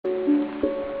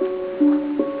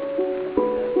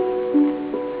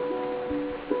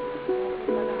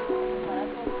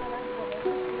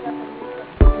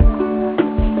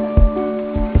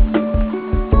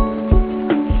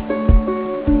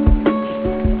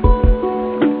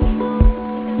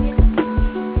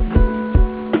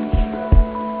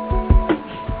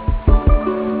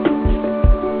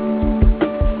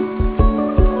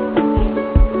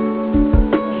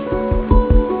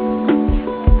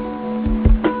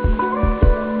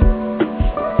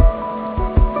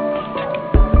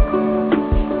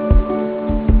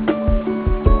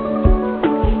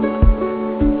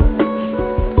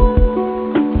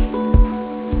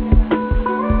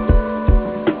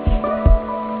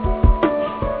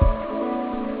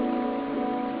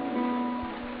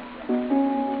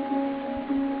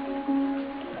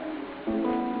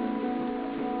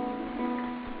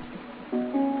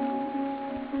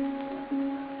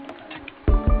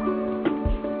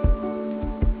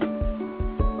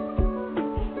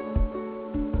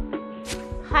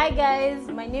Hi guys,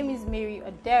 my name is Mary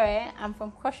Odere. I'm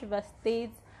from Cross River State.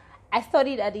 I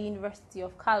studied at the University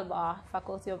of Calabar,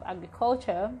 Faculty of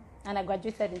Agriculture, and I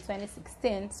graduated in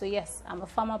 2016. So yes, I'm a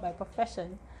farmer by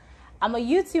profession. I'm a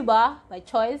YouTuber by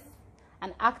choice,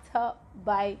 an actor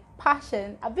by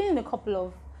passion. I've been in a couple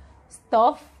of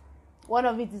stuff. One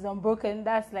of it is Unbroken.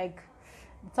 That's like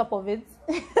the top of it.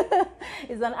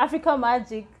 It's an African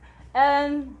Magic.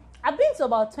 And I've been to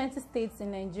about 20 states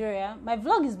in Nigeria. My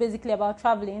vlog is basically about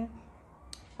traveling.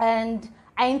 And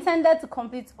I intended to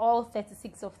complete all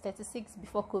 36 of 36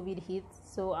 before COVID hit.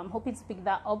 So I'm hoping to pick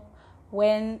that up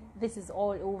when this is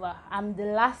all over. I'm the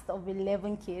last of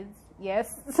 11 kids.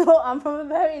 Yes. So I'm from a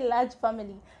very large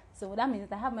family. So that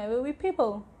means I have my way with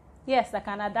people. Yes, I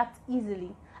can adapt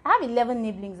easily. I have 11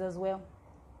 nibblings as well.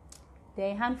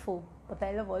 They're a handful, but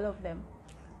I love all of them.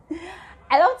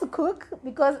 I love to cook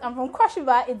because I'm from Cross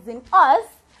River. It's in us.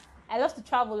 I love to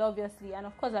travel, obviously. And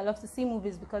of course, I love to see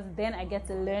movies because then I get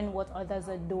to learn what others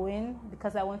are doing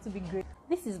because I want to be great.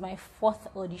 This is my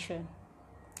 4th audition.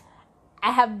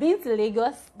 I have been to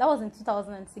Lagos. That was in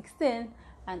 2016.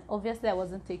 And obviously, I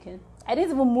wasn't taken. I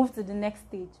didn't even move to the next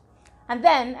stage. And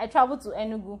then I traveled to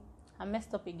Enugu. I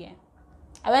messed up again.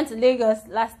 I went to Lagos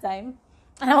last time.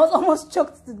 And I was almost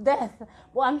choked to death.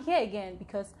 But I'm here again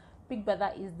because Big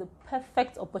Brother is the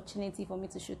perfect opportunity for me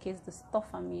to showcase the stuff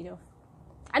I'm made of.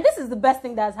 And this is the best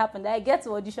thing that has happened. I get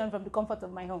to audition from the comfort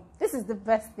of my home. This is the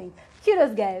best thing.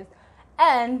 Kudos, guys.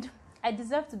 And I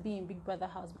deserve to be in Big Brother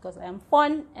house because I am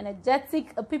fun,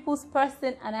 energetic, a people's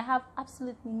person, and I have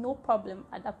absolutely no problem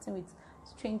adapting with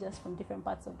strangers from different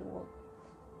parts of the world.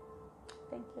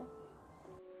 Thank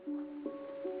you.